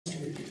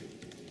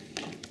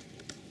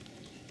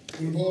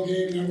win a ball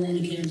game, now we're on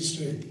to Kansas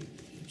State.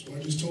 So I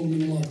just told them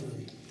in the locker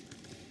room.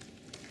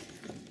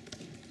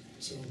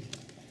 So,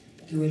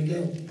 get ready to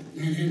go.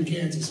 Manhattan,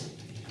 Kansas.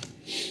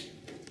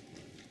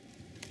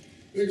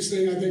 Biggest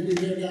thing I think we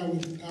made it out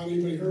without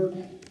anybody hurt.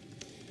 And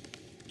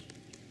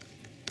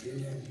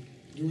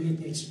doing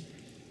it, but this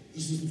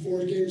is the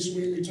fourth game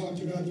swing we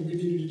talked about that we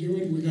needed to do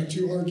it, and we got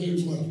 2 hard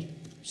games left.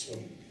 So.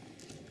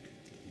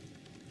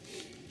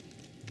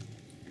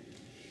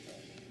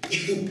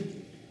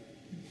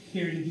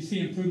 Gary, did you see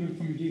improvement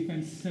from your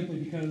defense simply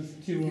because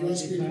you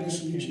asked me a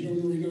question that you don't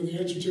really know the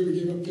answer to. We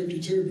gave up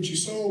 52, but you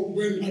saw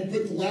when I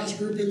put the last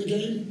group in the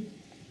game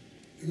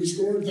and we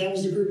scored, that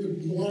was the group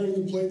that a lot of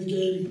them played the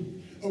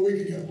game a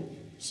week ago.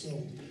 So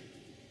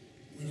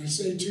when I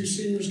say 2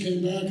 seniors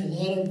came back, a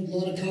lot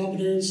of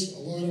confidence, a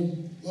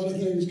lot of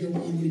things go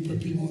on when you put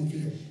people on the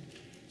field.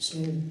 So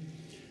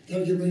got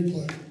to get ready to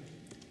play.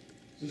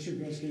 Is this your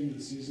best game of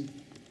the season?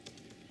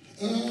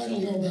 I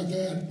don't know about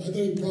that. I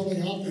think probably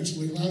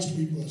offensively last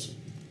week was.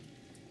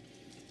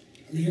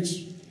 I mean,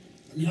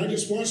 I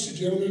just watched it,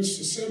 gentlemen. It's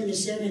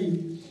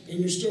 7-7, and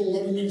there's still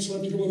 11 minutes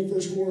left to go in the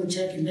first quarter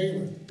attacking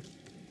Baylor.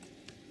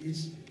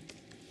 There's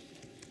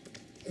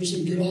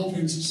some good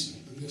offenses.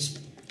 I just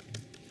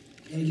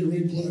got to get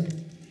ready to play.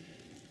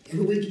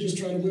 Every week you just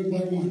try to win by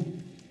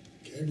 1.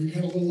 Okay, we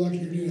got a little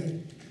luckier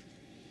today.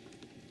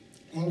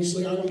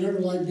 Obviously, I don't ever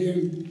like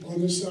being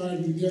on this side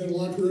and the other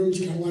locker rooms,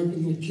 kind of like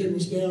when the kid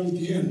was down at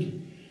the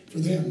end for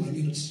them. I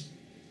mean,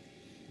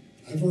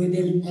 I've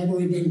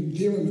already been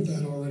dealing with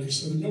that already,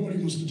 so that nobody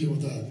wants to deal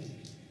with that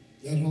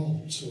at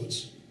all. So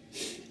it's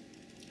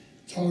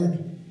hard.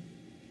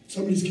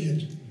 Somebody's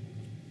kid.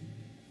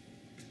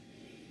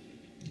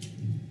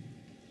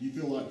 You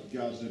feel like you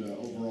guys did an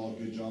overall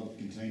good job of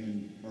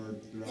containing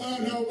Bird throughout?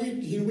 No,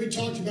 we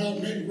talked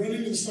about running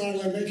to the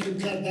sideline, making him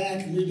cut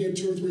back, and we did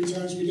 2 or 3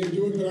 times. We didn't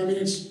do it, but I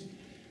mean,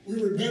 we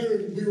were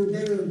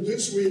better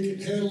this week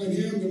at handling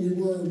him than we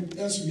were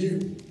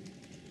SMU.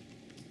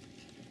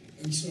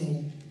 And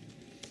so,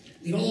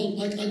 you know,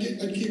 I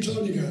keep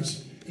telling you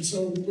guys, and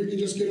so we can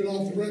just get it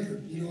off the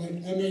record. You know,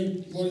 I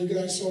made a lot of you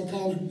guys saw a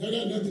comment. That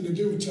had nothing to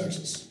do with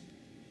Texas.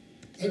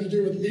 It had to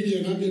do with media,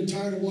 and I'm getting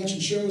tired of watching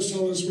shows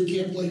telling us we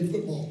can't play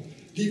football,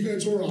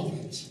 defense or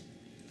offense.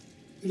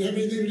 Didn't have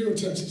anything to do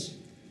with Texas.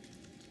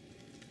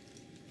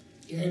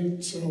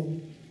 And so,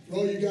 for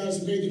all you guys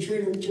that made the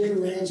Twitter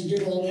rounds and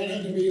did all that,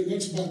 had to be, and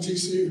that's about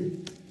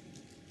TCU.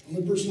 The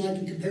only person I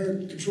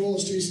can control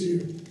is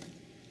TCU.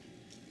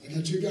 I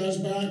got 2 guys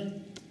back.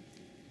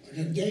 I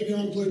got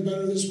Davion played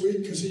better this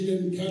week because he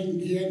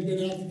hadn't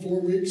been out for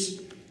 4 weeks.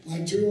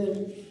 My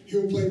 2,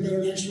 he'll play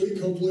better next week.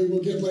 Hopefully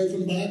we'll get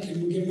Latham back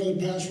and we'll get another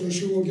pass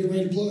rusher and we'll get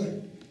ready to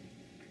play.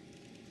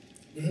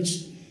 But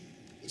it's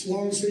a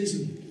long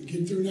season. We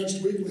get through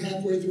next week, we're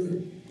halfway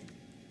through.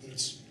 But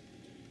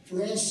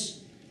for us,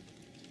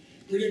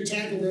 we didn't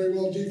tackle very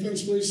well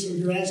defensively, so if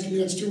you're asking me,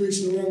 that's 2 weeks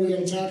in a row we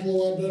got to tackle a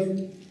lot better.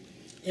 And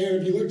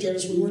if you looked at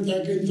us, we weren't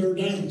that good in 3rd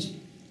downs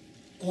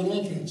on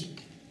offense.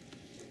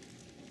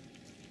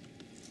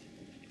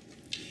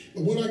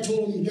 But what I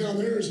told them down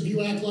there is if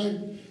you act like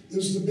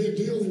this is a big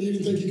deal, then you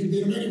didn't think you could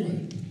beat them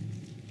anyway.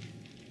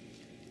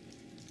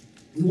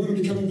 We want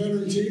to become a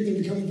veteran team,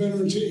 then become a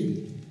veteran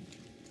team.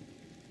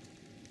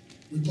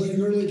 We played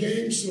an early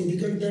game, so if you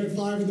go to bed at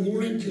 5 in the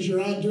morning because you're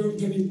out doing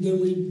it, then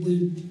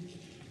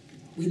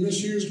we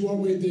misused the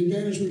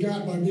advantage we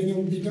got by being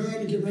able to be done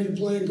and get ready to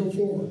play and go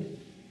forward.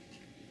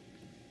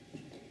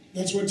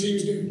 That's what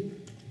teams do.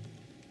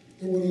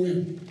 They want to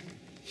win.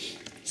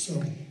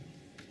 So,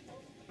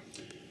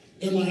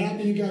 am I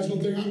happy? You guys don't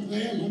think I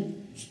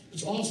am?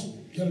 It's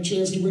awesome. Got a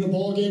chance to win a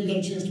ball game. Got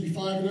a chance to be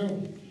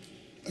 5-0.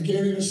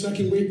 Again, in a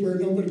second week where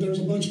there's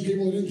a bunch of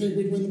people that didn't think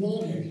we'd win the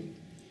ball game.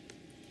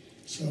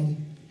 So,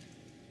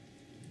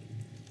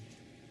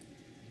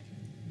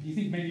 do you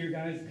think maybe your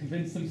guys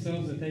convince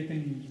themselves that they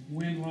can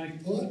win like?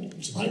 Well,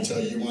 I tell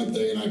you one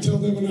thing and I tell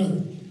them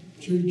another.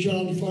 It's your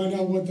job to find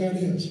out what that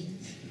is.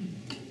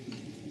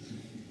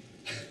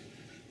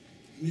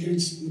 I mean,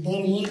 the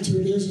bottom line to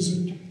it is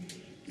that,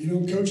 you know,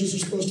 coaches are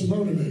supposed to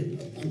motivate.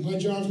 My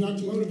job's not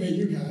to motivate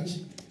you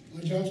guys.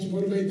 My job's to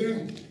motivate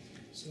them.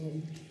 So,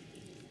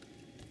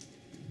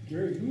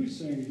 Gary, who is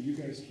saying that you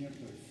guys can't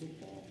play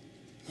football?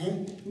 huh?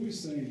 Who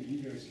is saying that you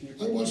guys can't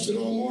play I watched it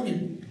all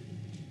morning.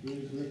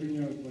 Really ripping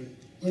you out like...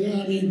 Oh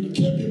yeah, I mean, you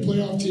can't be a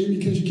playoff team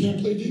because you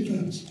can't play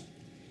defense.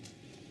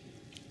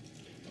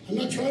 I'm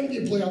not trying to be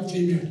a playoff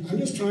team yet. I'm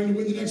just trying to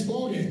win the next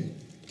ball game.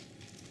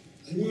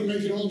 I want to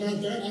make it all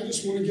about that. I want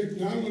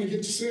to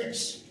get to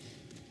 6.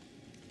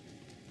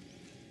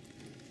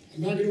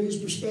 I'm not going to lose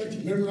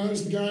perspective. Remember, I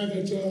was the guy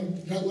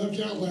that got left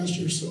out last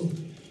year, so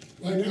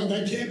right now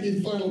that can't be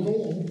the final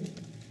goal.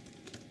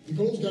 The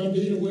goal's got to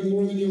be to win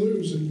more than you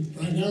lose, and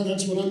right now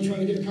that's what I'm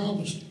trying to get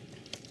accomplished.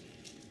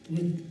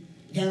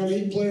 With down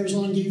 8 players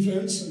on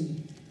defense,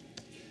 and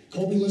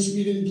Colby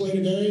Lispy didn't play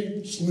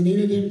today,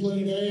 Slanina didn't play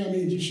today. I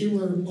mean, you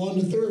were on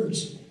to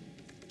 3rds.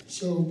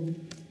 So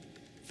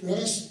for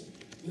us,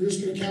 we're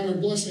just going to count our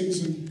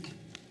blessings and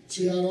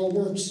see how it all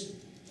works.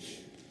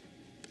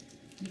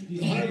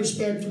 High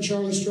respect for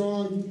Charlie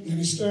Strong and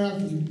his staff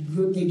and the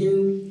group they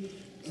do.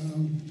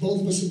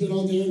 Both of us have been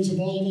on the ends of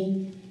all of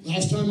them.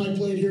 Last time I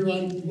played here,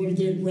 I would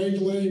have rain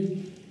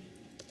delayed,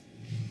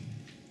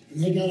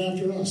 and they got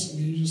after us. I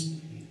mean,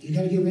 you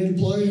got to get ready to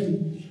play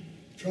and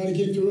try to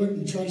get through it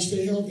and try to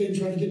stay healthy and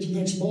try to get to the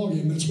next ball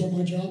game. That's what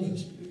my job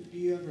is. Do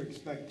you ever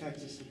expect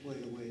Texas to play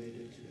the way they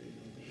did today?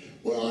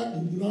 Well, I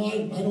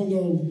don't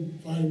know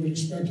if I would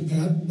expect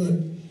that, but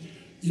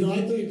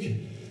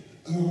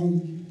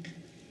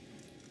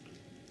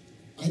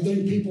I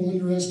think people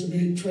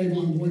underestimate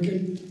Trayvon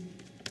Boykin.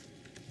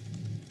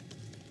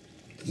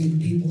 I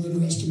think people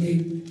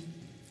underestimate,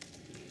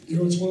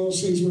 it's one of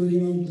those things where, a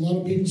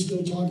lot of people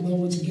still talk about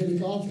what's a gimmick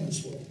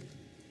offense. Well,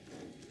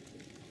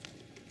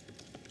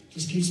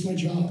 just keeps my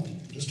job.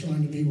 Just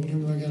trying to be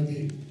whatever I got to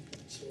be.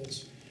 So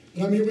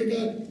but I mean,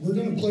 we're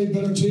going to play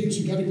better teams.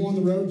 We've got to go on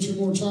the road 2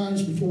 more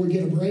times before we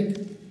get a break.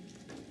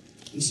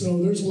 And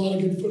so there's a lot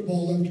of good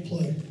football left to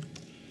play.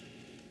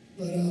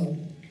 But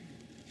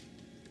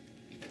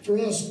for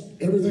us,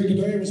 everything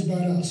today was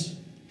about us.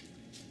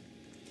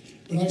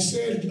 But I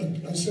said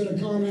a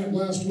comment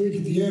last week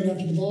at the end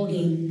after the ball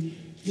game.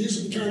 These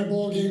are the kind of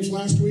ball games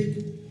last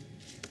week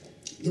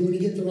that when you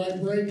get the right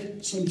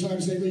break,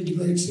 sometimes they lead to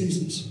great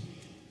seasons.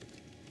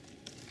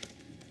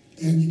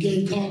 And you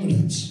gain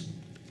confidence.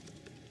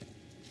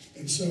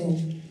 And so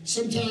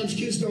sometimes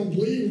kids don't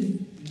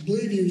believe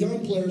you,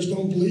 young players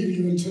don't believe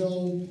you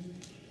until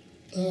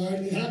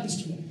it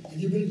happens to them. And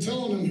you've been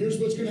telling them, here's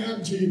what's going to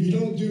happen to you if you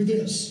don't do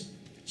this.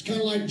 It's kind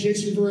of like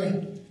Jason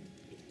Verrett.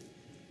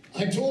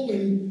 I told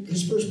him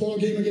his first ball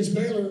game against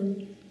Baylor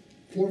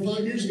 4 or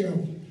 5 years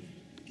ago,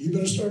 you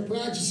better start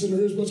practicing or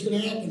here's what's going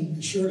to happen.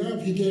 And sure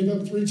enough, he gave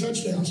up 3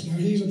 touchdowns. Now,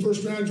 he's a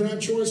first-round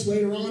draft choice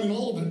later on in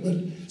all of it, but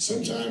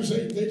sometimes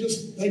they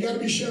got to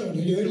be shown.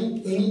 They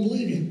don't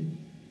believe you.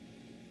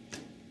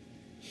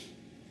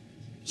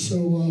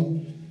 So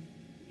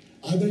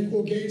I think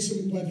we'll gain some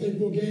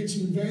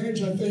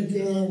advantage. I think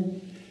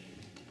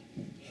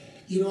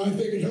I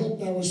think it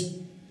helped.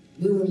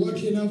 We were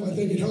lucky enough. I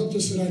think it helped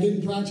us that I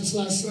didn't practice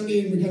last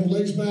Sunday and we got our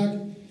legs back.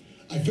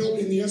 I felt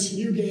in the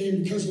SMU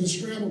game because of the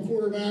scramble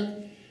quarterback.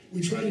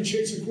 We tried to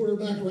chase the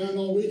quarterback around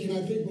all week, and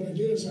I think what I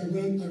did is I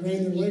ran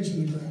their legs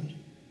in the ground.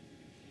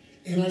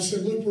 And I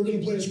said, look, we're going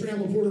to play a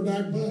scramble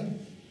quarterback, but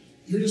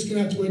you're just going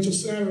to have to wait till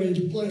Saturday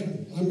to play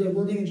him.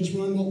 We're going to just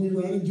run what we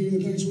run and do the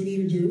things we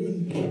need to do,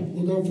 and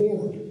we'll go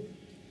forward.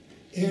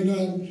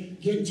 And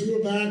getting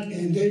Tua back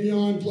and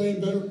Davion playing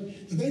better.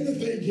 The thing that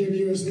they give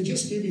you is they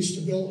just give you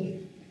stability.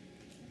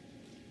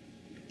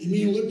 You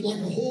mean it looked like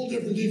a whole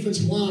different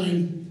defensive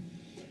line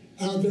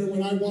out there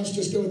when I watched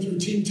us go through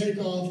team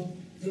takeoff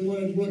than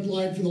what it looked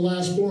like for the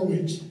last 4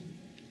 weeks.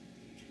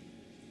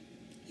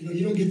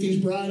 You don't get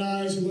these bright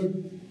eyes and look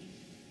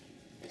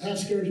half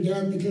scared to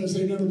death because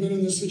they've never been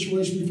in this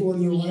situation before in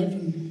their life.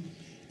 And,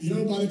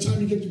 by the time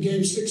you get to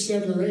game 6,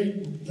 7, or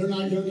 8, they're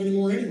not young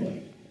anymore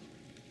anyway.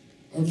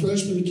 Our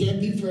freshmen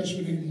can't be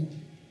freshmen anymore.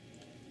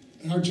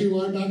 And our 2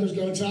 linebackers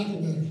got to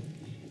tackle better.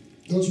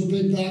 Those were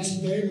big backs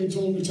today, and we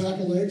told them to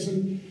tackle legs,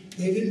 and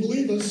they didn't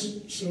believe us,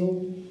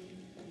 so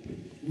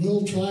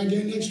we'll try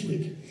again next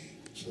week.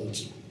 So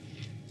it's...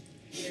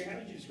 Gary, how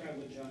would you describe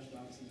what Josh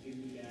Doxson's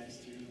giving you guys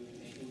through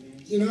the ankle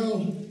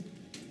games?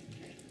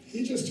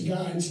 He just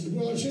guides.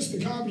 Well, it's just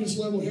the confidence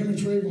level him and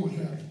Trayvon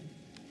have.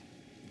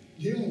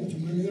 Dealing with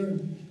him. I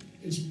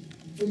mean,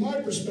 from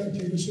my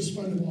perspective, it's just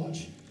fun to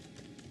watch.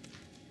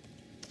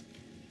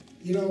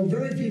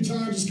 Very few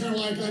times, it's kind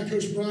of like I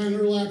coached Brian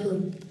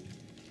Urlacher,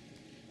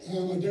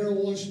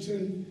 Darrell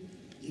Washington.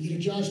 You get a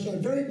Josh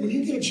Doxson. When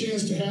you get a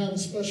chance to have a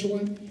special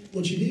one,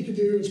 what you need to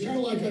do, it's kind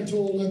of like I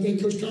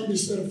think Coach Cumbie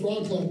said at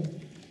Frog Club.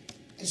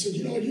 I said,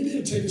 you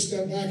need to take a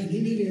step back and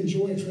you need to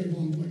enjoy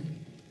Trayvon Boykin.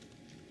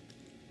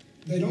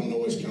 They don't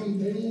always come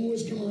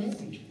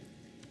around.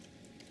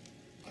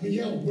 I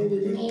mean, will we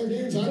win all our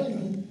games? I don't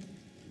know.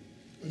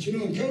 But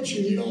in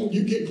coaching,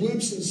 you get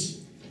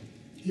glimpses.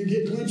 You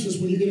get glimpses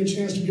when you get a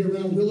chance to be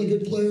around really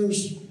good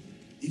players.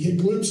 You get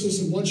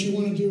glimpses of what you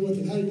want to do with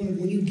it, how you want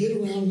to. When you get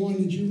around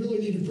one that you really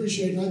need to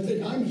appreciate, and I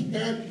think I'm as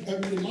bad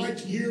in my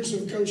years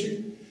of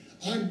coaching.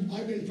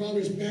 I've been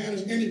probably as bad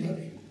as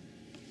anybody.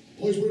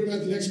 Always worried about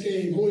the next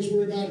game. Always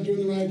worried about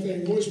doing the right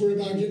thing. Always worried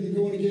about getting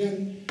going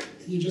again.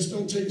 And you just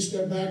don't take a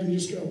step back and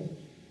just go.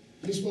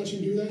 Just watch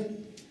him do that.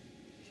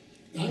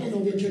 Now, I don't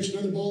know if he'll catch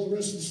another ball the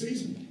rest of the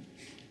season.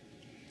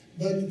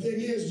 But the thing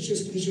is,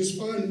 it's just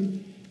fun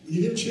when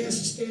you get a chance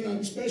to stand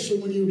up, especially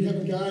when you have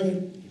a guy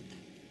that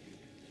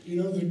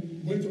that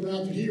went the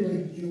route that he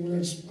ran. Where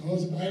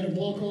I had to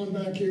walk on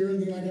back here,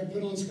 and then I got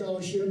put on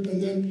scholarship,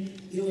 and then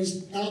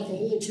he's out the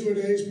whole 2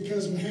 days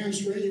because of a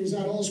hamstring. He was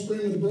out all spring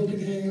with a broken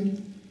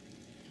hand.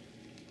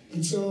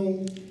 And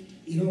so,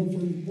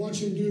 for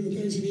watching him do the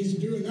things he needs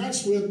to do, and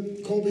that's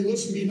with Colby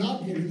Listenby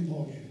not being in the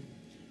ballgame,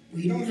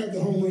 where you don't have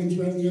the home run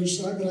threat on the other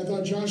side, but I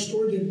thought Josh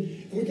Storr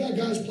did. And we got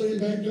guys playing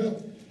banged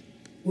up.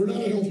 We're not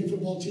a healthy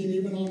football team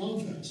even on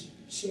offense.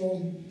 So,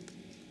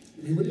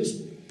 I mean, we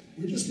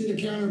just need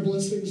to counter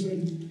blessings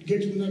and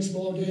get to the next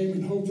ball game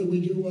and hope that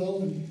we do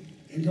well and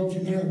and go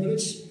from there. But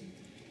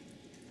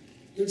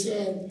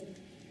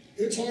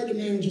it's hard to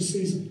manage a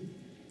season.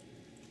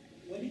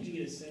 When did you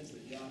get a sense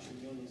that Josh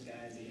was one of those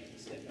guys that you had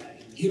to step back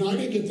and? You know, I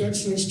didn't get that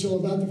sense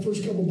till about the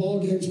first couple ball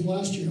games of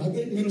last year. I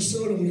think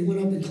Minnesota, when he went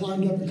up and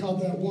climbed up and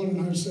caught that one,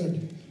 and I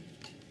said,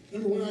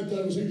 number one, I thought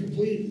it was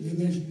incomplete, and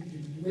then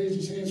they raised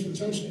his hands for a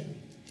touchdown.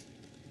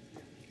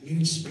 I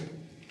mean,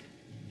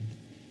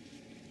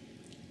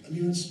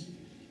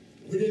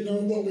 we didn't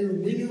know what we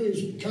knew he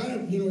was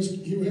kind of, he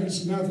had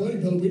some athletic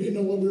ability. We didn't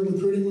know what we were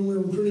recruiting when we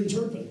were recruiting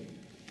Turpin.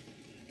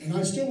 And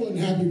I still wasn't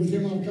happy with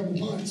him on a couple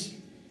punts.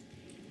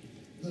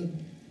 But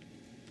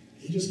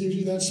he just gives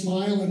you that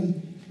smile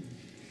and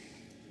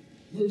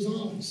moves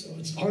on. So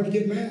it's hard to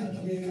get mad.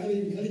 I mean, how do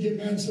you get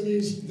mad at somebody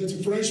that's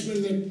a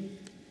freshman that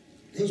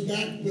goes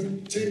back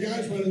with 10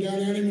 guys running down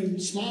at him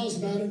and smiles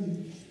about it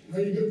and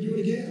ready to go do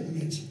it again? I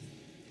mean, it's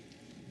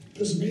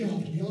pisses me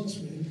off, to be honest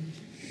with you.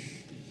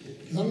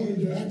 Because I want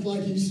him to act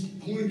like he's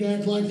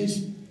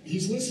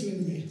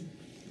listening to me.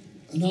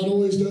 And not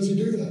always does he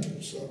do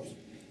that. So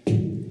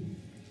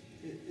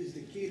Is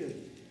the key to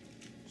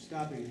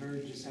stopping her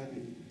just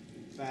having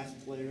fast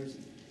players?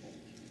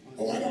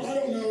 I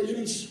don't know.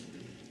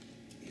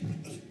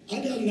 I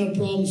got enough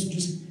problems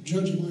just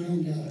judging my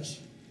own guys.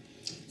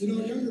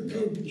 Younger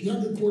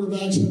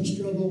quarterbacks have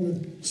struggled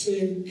with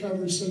seeing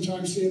coverage,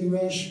 sometimes seeing the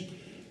rush.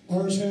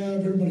 Ours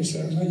have, everybody's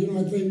has. I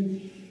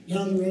think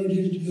down the road,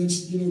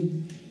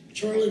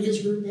 Charlie and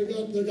his group, they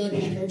got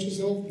good coaches.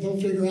 They'll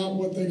figure out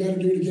what they got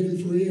to do to get him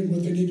free and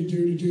what they need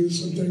to do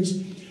some things.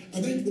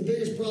 I think the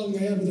biggest problem they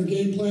have with their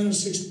game plan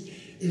is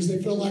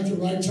they felt like the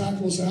right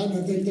tackle was out,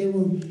 and I think they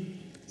were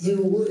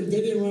worried.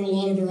 They didn't run a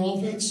lot of their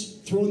offense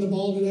throwing the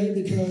ball today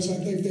because I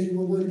think they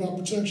were worried about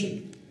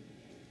protection.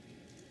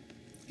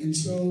 And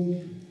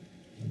so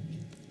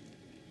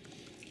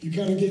you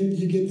kind of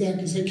get that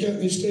because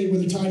they stayed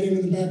with a tight end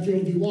in the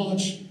backfield, if you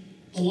watch,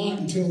 a lot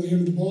until the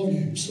end of the ball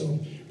game. So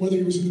whether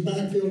he was in the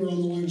backfield or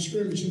on the line of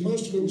scrimmage, and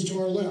most of it was to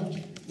our left,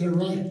 their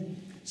right.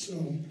 So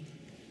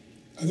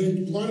I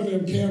think a lot of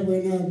it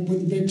when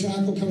the big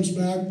tackle comes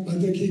back, I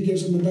think he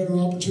gives them a better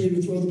opportunity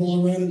to throw the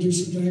ball around and do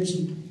some things.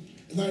 And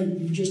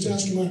I'm just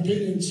asking my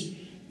opinions,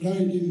 but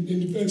in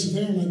defense of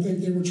them, I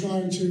think they were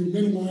trying to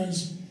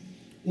minimize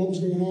what was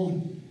going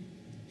on.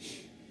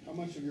 How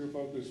much of your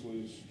focus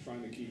was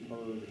trying to keep her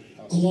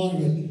out? A lot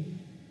of it.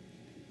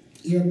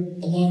 Yep,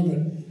 a lot of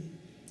it.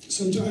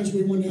 Sometimes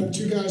we wouldn't have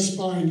two guys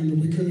spying him,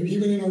 and we could,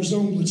 even in our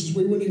zone blitzes,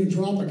 we wouldn't even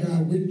drop a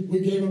guy. We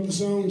gave up a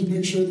zone to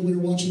make sure that we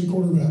were watching the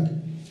quarterback.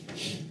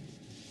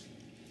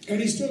 And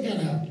he still got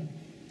out.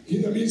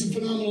 He's a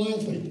phenomenal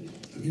athlete.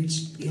 To be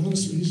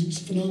honest with you,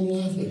 he's a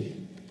phenomenal athlete.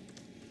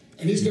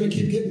 And he's going to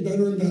keep getting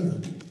better and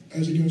better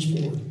as he goes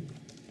forward.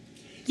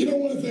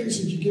 One of the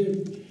things that you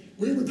get,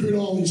 we recruit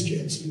all these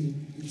kids, and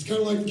it's kind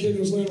of like the kid that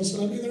was laying on the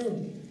side.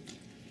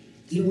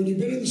 When you've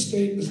been in the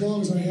state as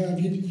long as I have,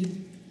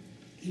 you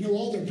know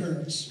all their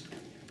parents.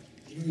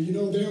 You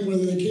know them,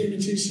 whether they came to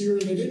TCU or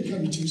they didn't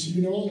come to TCU,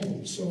 you know all of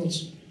them. So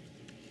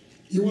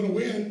you want to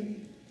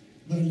win,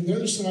 but on the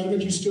other side of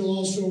it, you still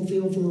also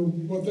feel for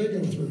what they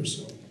go through.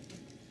 So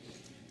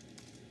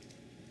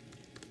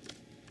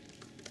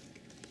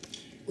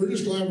we're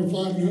just glad we're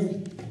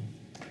 5-0.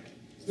 I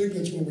think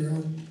that's what we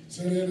are.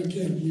 So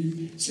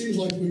again, seems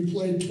like we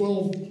played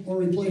 12, or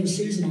we played a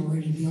season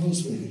already, to be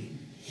honest with you.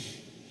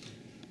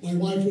 My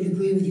wife would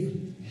agree with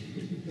you.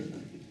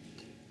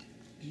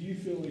 Do you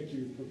feel like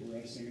you're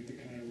progressing at the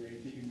kind of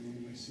rate that you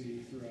normally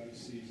see throughout a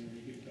season, where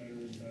you get better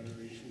and better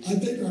each week? I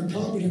think our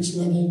confidence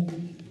level,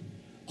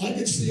 I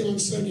could see on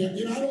Sunday,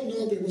 I don't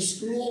know if it was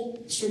school,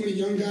 so many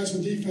young guys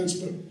on defense,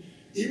 but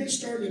even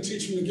starting to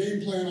teach them the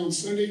game plan on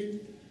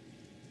Sunday,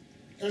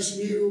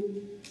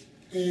 SMU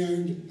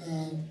and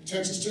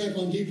Texas Tech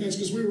on defense,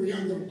 because we were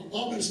younger.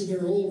 Offensively,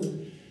 they were older.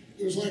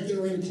 It was like they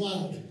were in a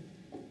cloud.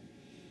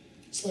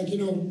 It's like,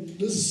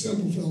 this is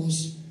simple,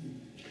 fellas.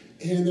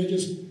 And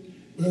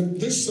but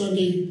this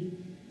Sunday,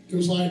 it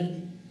was like,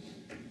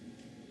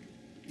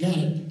 got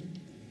it.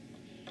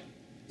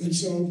 And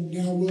so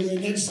now, will they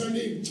next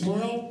Sunday,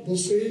 tomorrow? We'll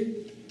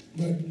see.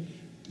 But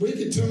we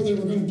could tell they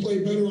were going to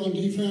play better on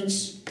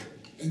defense,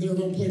 and they were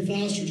going to play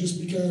faster just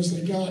because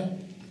they got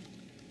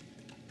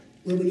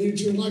where we needed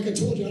to. And like I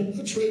told you, I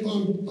put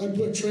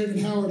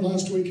Traven Howard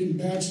last week in a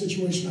bad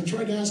situation. I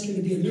tried to ask him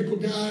to be a nickel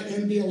guy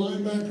and be a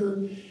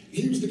linebacker.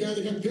 He was the guy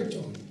that got picked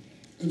on.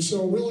 And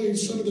so really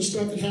some of the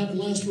stuff that happened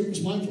last week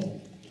was my fault.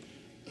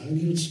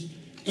 And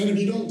if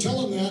you don't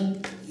tell him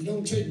that, you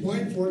don't take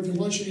blame for it, then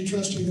why should he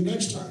trust you the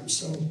next time?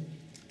 So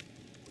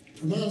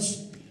from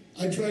us,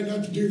 I tried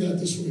not to do that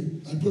this week.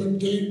 I put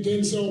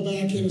Denzel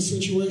back in a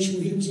situation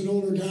where he was an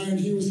older guy and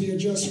he was the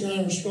adjust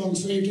guy or strong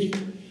safety,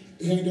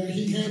 and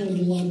he handled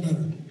it a lot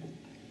better.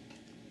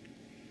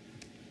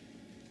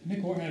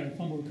 Nick Orr had a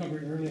fumble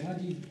recovery early. How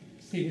do you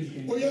see his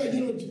game? Well, yeah,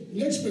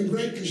 Nick's been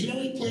great because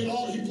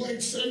he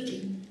played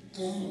safety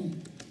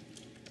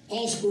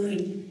all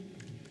spring.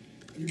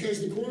 And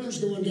because the corner's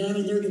going down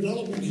in their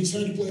development, he's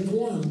had to play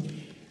corner.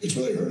 It's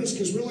really hurt us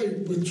because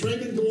with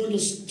Traven going to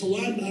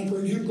linebacker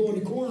and him going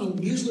to corner,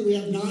 usually we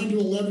have 9 to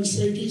 11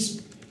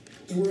 safeties.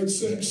 and we're at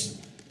 6.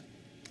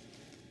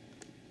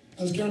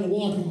 That's kind of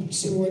walk-on.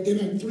 So in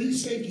a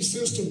 3-safety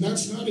system,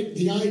 that's not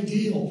the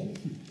ideal.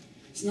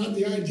 It's not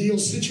the ideal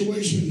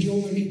situation if you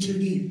only need 2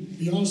 deep,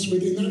 to be honest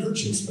with you. And that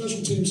hurts you in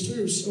special teams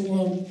too.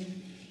 So,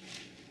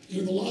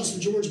 the loss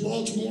of George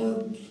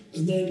Baltimore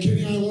and then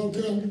Kenny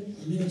Iloka,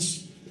 I mean,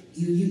 it's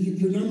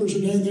your numbers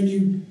are down, then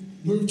you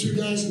move 2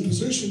 guys in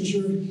positions.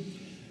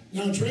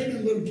 Now,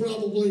 Traven would have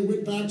probably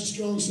went back to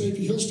strong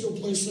safety. He'll still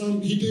play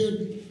some. He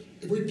did.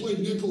 If we played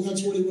nickel,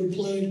 that's what he would have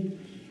played.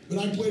 But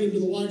I played him to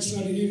the wide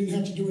side, and he didn't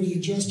have to do any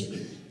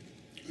adjusting.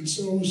 And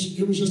so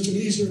it was just an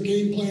easier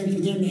game plan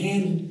for them to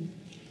handle.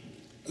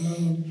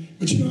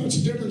 But it's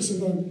a difference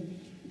of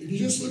if you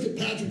just look at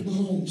Patrick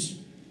Mahomes.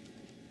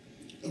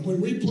 When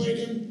we played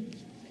him,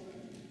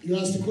 you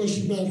asked the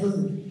question about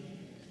Herb.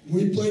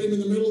 We played him in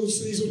the middle of the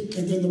season,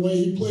 and then the way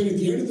he played at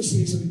the end of the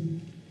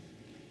season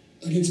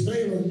against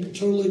Baylor,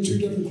 totally 2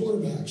 different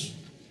quarterbacks.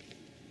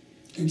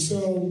 And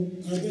so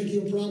I think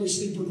you'll probably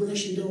see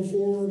progression go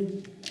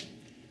forward,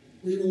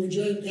 even with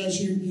Jake, as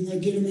you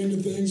get them into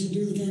things and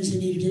do the things they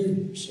need to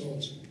do.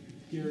 So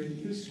Gary,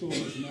 this school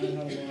has not had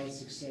a lot of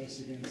success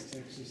against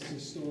Texas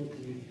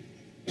historically.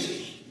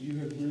 You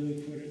have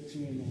really put it to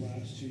them the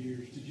last 2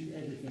 years. Did you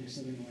ever think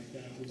something like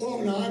that was?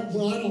 Oh, no,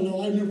 I don't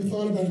know. I've never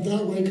thought about it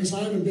that way because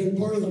I haven't been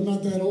part of it. I'm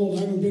not that old.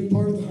 I haven't been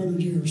part of the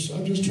 100 years. So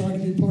I've just tried to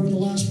be part of the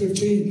last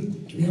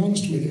 15, to be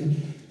honest with you.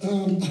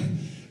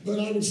 But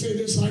I would say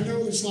this. I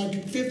know it's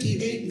like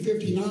 58 and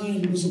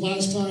 59 was the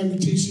last time the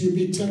TCU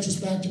beat Texas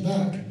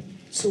back-to-back.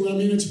 So, I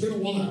mean, it's been a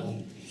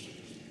while.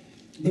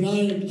 But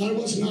I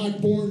was not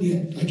born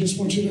yet. I just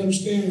want you to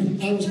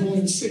understand. I was born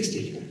in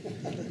 60.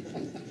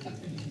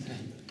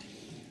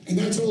 And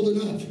that's old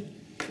enough,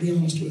 to be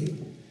honest with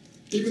you.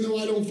 Even though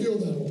I don't feel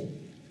that old.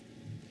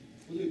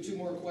 We'll do 2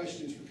 more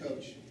questions for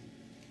Coach.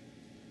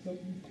 So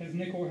has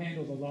Nick Orr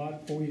handled a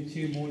lot for you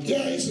too, more than?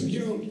 Yeah, he's,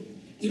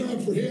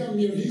 for him,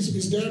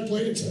 his dad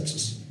played at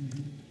Texas.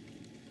 Mm-hmm.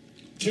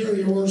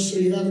 Terry Orr, so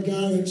you have a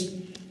guy that's,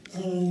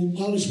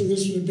 obviously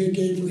this was a big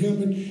game for him,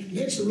 but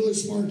Nick's a really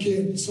smart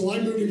kid. So I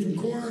moved him from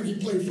corner, and he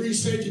played free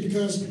safety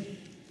because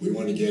we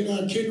wanted to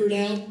get Kindred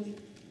out.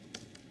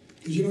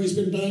 Because, he's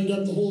been banged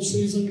up the whole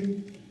season.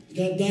 He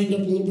got banged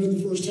up a little bit in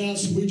the first half,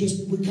 so we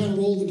kind of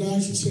rolled the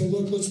dice and said,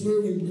 look, let's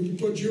move. And we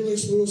put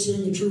Julius Lewis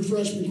in, the true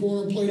freshman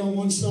corner, played on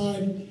one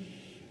side,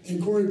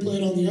 and Corey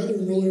played on the other,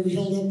 and really we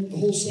held up the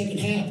whole second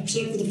half.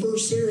 Except for the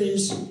first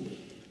series,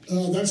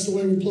 that's the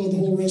way we played the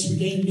whole rest of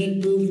the game.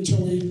 Nick moved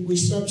until we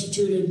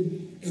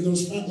substituted in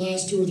those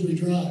last 2 or 3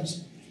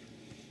 drives.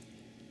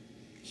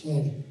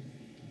 So.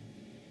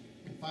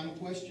 Final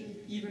question?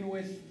 Even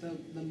with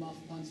the muff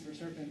punts for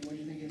Serpent, what do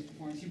you think of his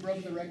performance? He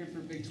broke the record for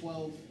Big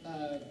 12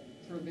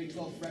 for a Big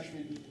 12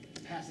 freshman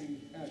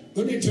passing.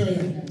 Let me tell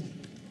you,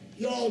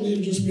 y'all need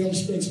to just be able to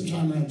spend some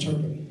time around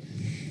Turpin.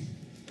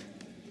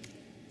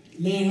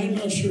 Man, I'm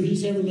not sure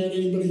he's ever met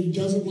anybody he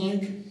doesn't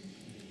like,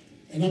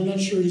 and I'm not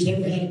sure he's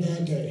ever had a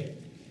bad day.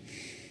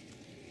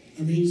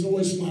 I mean, he's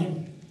always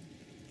smiling.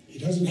 He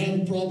doesn't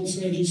have a problem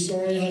saying he's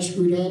sorry I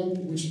screwed up,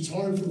 which it's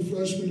hard for a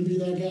freshman to be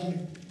that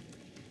guy.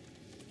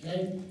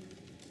 Okay?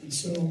 And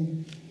so,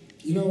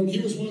 he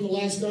was one of the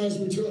last guys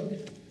we took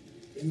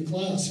in the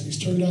class, and he's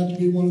turned out to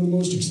be one of the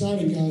most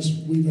exciting guys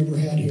we've ever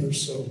had here.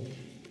 So,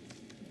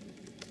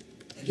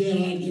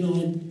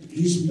 again,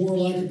 he's more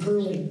like a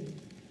Curly.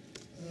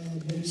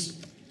 But the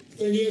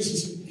thing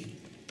is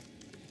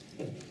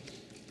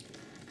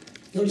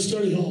go to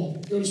study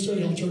hall. Go to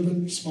study hall,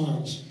 Turpin. He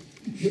smiles.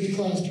 Get to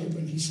class,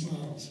 Turpin. He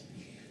smiles.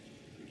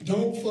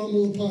 Don't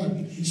fumble the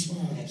punt. He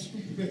smiles.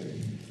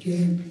 Okay?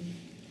 And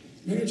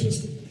it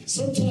just,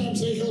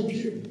 sometimes they help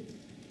you.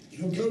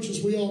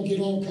 Coaches, we all get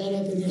all caught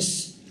up in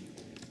this,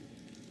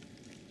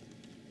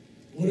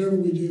 whatever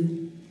we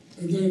do.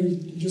 And then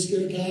you just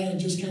get a guy and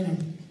just kind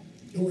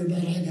of, don't worry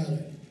about it, I got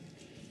it.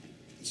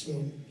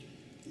 So,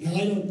 now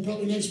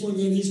probably next one,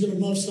 then he's going to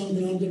muff something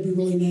and I'm going to be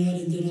really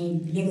mad and then I'll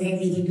never have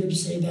anything good to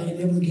say about him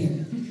ever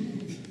again.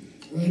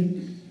 Right?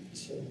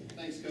 So.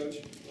 Thanks, Coach.